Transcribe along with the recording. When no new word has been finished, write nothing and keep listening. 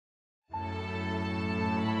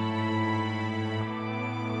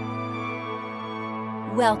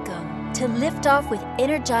Welcome to Lift Off with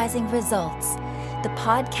Energizing Results, the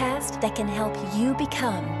podcast that can help you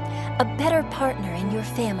become a better partner in your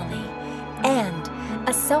family and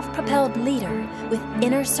a self-propelled leader with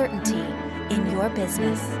inner certainty in your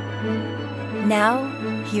business. Now,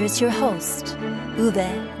 here's your host,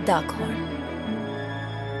 Uwe Daghorn.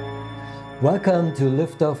 Welcome to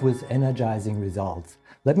Lift Off with Energizing Results.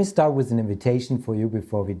 Let me start with an invitation for you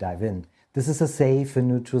before we dive in. This is a safe and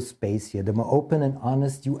neutral space here. The more open and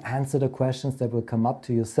honest you answer the questions that will come up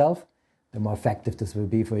to yourself, the more effective this will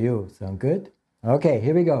be for you. Sound good? Okay,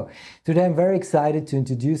 here we go. Today I'm very excited to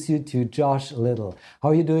introduce you to Josh Little. How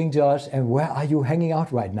are you doing, Josh? And where are you hanging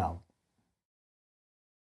out right now?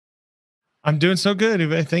 I'm doing so good,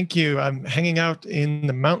 Uwe. Thank you. I'm hanging out in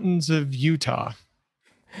the mountains of Utah.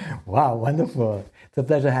 Wow, wonderful. It's a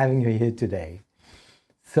pleasure having you here today.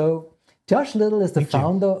 So Josh Little is the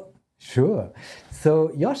founder. Sure.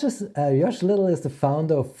 So Josh Little is the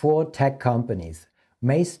founder of 4 tech companies,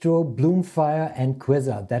 Maestro, Bloomfire, and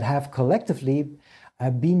Quizzer, that have collectively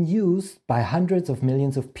been used by hundreds of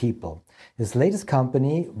millions of people. His latest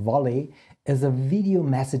company, Volley, is a video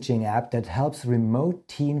messaging app that helps remote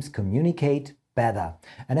teams communicate better.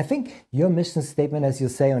 And I think your mission statement, as you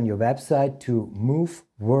say on your website, to move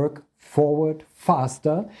work forward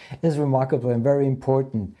faster is remarkable and very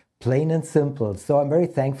important. Plain and simple. So I'm very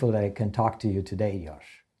thankful that I can talk to you today,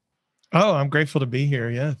 Josh. Oh, I'm grateful to be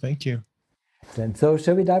here. Yeah, thank you. Excellent. So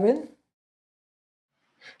shall we dive in?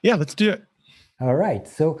 Yeah, let's do it. All right.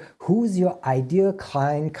 So who's your ideal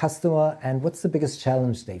client, customer, and what's the biggest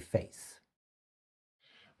challenge they face?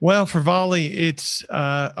 Well, for Volley, it's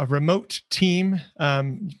a remote team,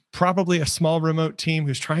 probably a small remote team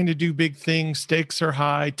who's trying to do big things. Stakes are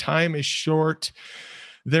high, time is short.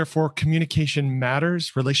 Therefore, communication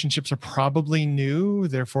matters. Relationships are probably new.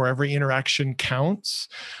 Therefore, every interaction counts.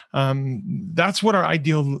 That's what our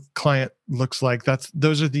ideal client looks like.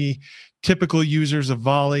 Those are the typical users of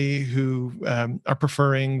Volley who are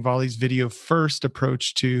preferring Volley's video first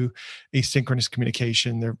approach to asynchronous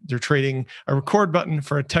communication. They're trading a record button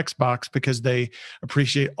for a text box because they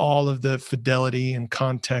appreciate all of the fidelity and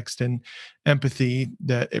context and empathy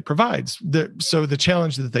that it provides. So the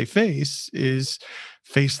challenge that they face is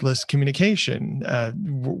faceless communication.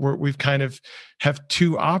 We've kind of have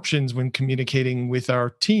 2 options when communicating with our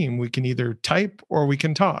team. We can either type or we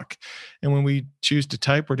can talk. And when we choose to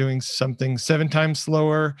type, we're doing something 7 times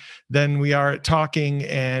slower than we are at talking,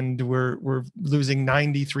 and we're losing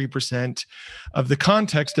 93% of the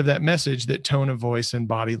context of that message that tone of voice and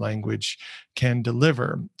body language can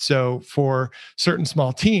deliver. So for certain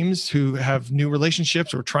small teams who have new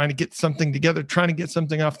relationships or trying to get something together, trying to get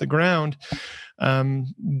something off the ground,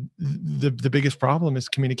 the biggest problem is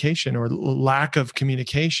communication or lack of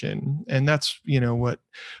communication. And that's, what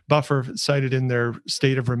Buffer cited in their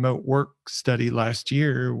State of Remote Work study last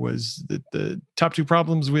year, was that the top 2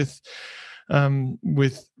 problems with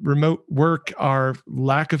remote work are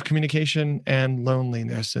lack of communication and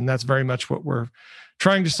loneliness. And that's very much what we're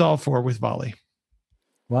trying to solve for with Volley.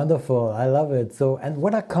 Wonderful. I love it. So, and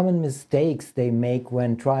what are common mistakes they make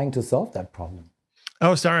when trying to solve that problem?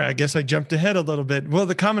 Oh, sorry. I guess I jumped ahead a little bit. Well,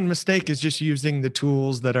 the common mistake is just using the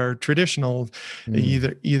tools that are traditional,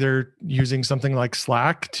 either using something like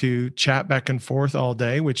Slack to chat back and forth all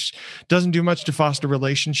day, which doesn't do much to foster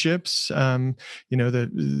relationships.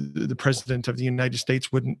 The president of the United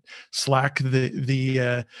States wouldn't Slack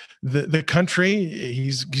the country.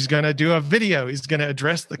 He's going to do a video. He's going to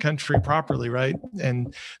address the country properly, right?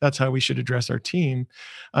 And that's how we should address our team.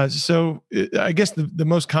 So I guess the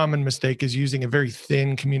most common mistake is using a very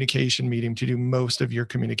thin communication medium to do most of your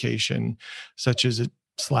communication, such as a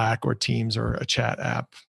Slack or Teams or a chat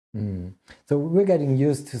app. So we're getting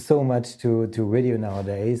used to so much to video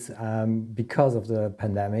nowadays because of the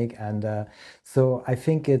pandemic, and so I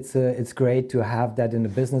think it's great to have that in a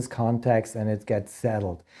business context and it gets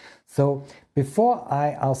settled. So before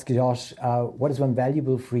I ask Josh, what is one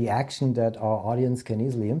valuable free action that our audience can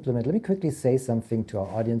easily implement, let me quickly say something to our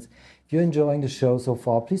audience. If you're enjoying the show so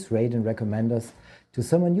far, please rate and recommend us to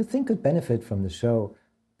someone you think could benefit from the show.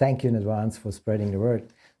 Thank you in advance for spreading the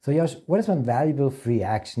word. So Josh, what is one valuable free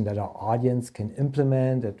action that our audience can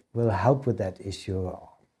implement that will help with that issue?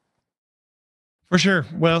 For sure.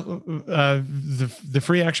 Well, the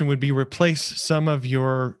free action would be replace some of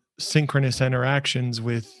your synchronous interactions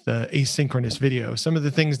with asynchronous video. Some of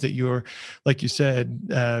the things that you're, like you said,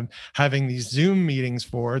 having these Zoom meetings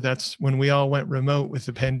for, that's when we all went remote with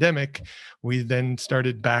the pandemic. We then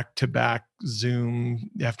started back to back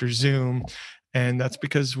Zoom after Zoom. And that's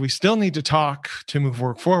because we still need to talk to move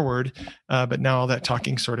work forward. But now all that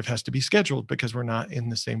talking sort of has to be scheduled because we're not in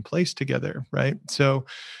the same place together, right? So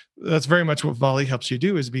that's very much what Volley helps you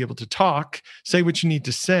do, is be able to talk, say what you need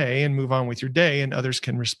to say, and move on with your day, and others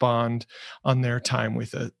can respond on their time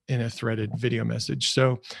in a threaded video message.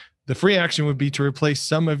 So the free action would be to replace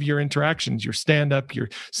some of your interactions, your stand-up, your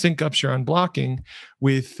sync-ups, your unblocking,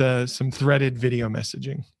 with some threaded video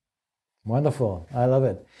messaging. Wonderful. I love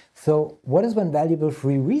it. So what is one valuable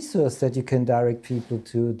free resource that you can direct people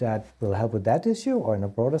to that will help with that issue, or in a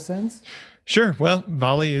broader sense? Sure. Well,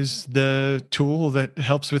 Volley is the tool that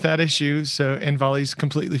helps with that issue. And Volley's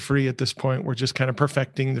completely free at this point. We're just kind of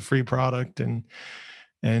perfecting the free product and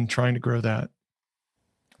trying to grow that.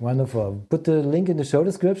 Wonderful. Put the link in the show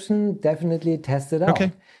description. Definitely test it out.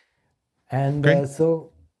 Okay. And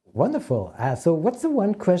so wonderful. So what's the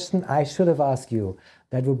one question I should have asked you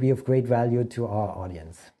that would be of great value to our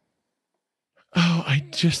audience? Oh,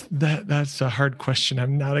 that's a hard question.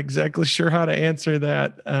 I'm not exactly sure how to answer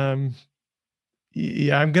that.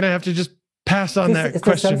 Yeah, I'm going to have to just pass on that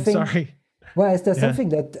question. Sorry. Well, is there something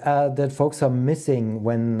that folks are missing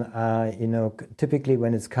when, typically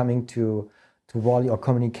when it's coming to Volley or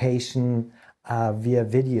communication via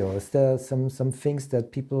video? Is there some things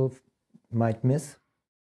that people might miss?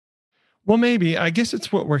 Well, maybe. I guess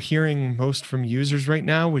it's what we're hearing most from users right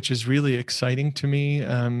now, which is really exciting to me.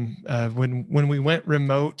 When we went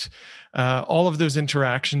remote, all of those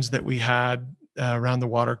interactions that we had around the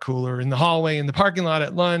water cooler, in the hallway, in the parking lot,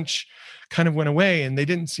 at lunch, kind of went away, and they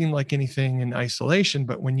didn't seem like anything in isolation.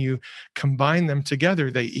 But when you combine them together,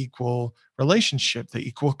 they equal relationship, they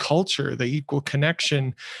equal culture, they equal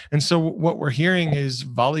connection. And so what we're hearing is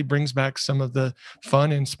Volley brings back some of the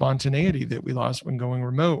fun and spontaneity that we lost when going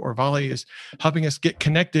remote, or Volley is helping us get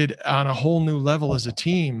connected on a whole new level as a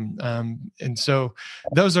team. And so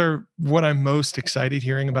those are what I'm most excited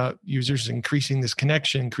hearing about users, increasing this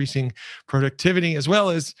connection, increasing productivity, as well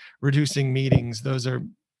as reducing meetings. Those are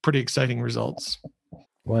pretty exciting results.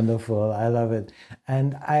 Wonderful. I love it.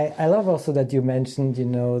 And I love also that you mentioned,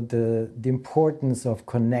 the importance of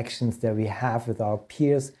connections that we have with our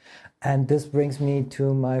peers. And this brings me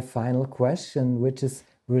to my final question, which is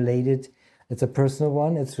related. It's a personal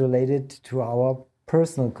one. It's related to our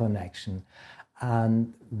personal connection.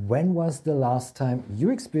 And when was the last time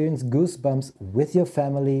you experienced goosebumps with your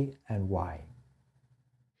family, and why?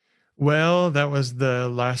 Well, that was the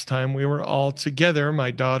last time we were all together. My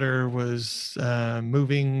daughter was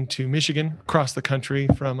moving to Michigan, across the country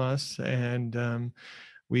from us, and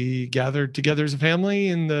we gathered together as a family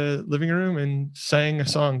in the living room and sang a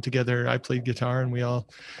song together. I played guitar, and we all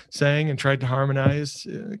sang and tried to harmonize.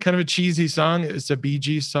 Kind of a cheesy song. It's a Bee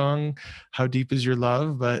Gees song, "How Deep Is Your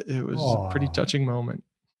Love?" But it was a pretty touching moment.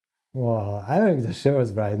 Well, I'm having the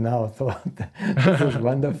shivers right now. So this is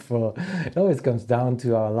wonderful. It always comes down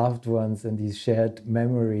to our loved ones and these shared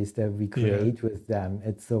memories that we create with them.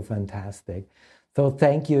 It's so fantastic. So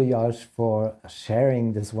thank you, Josh, for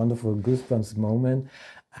sharing this wonderful Goosebumps moment.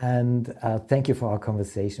 And thank you for our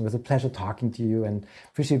conversation. It was a pleasure talking to you, and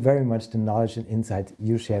appreciate very much the knowledge and insight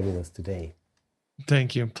you shared with us today.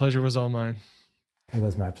 Thank you. Pleasure was all mine. It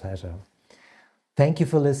was my pleasure. Thank you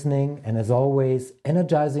for listening, and as always,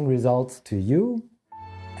 energizing results to you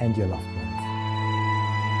and your loved ones.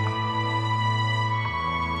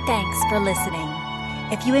 Thanks for listening.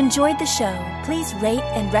 If you enjoyed the show, please rate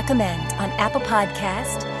and recommend on Apple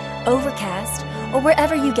Podcast, Overcast, or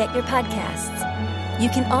wherever you get your podcasts. You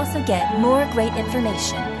can also get more great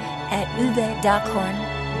information at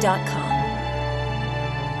uwedockhorn.com.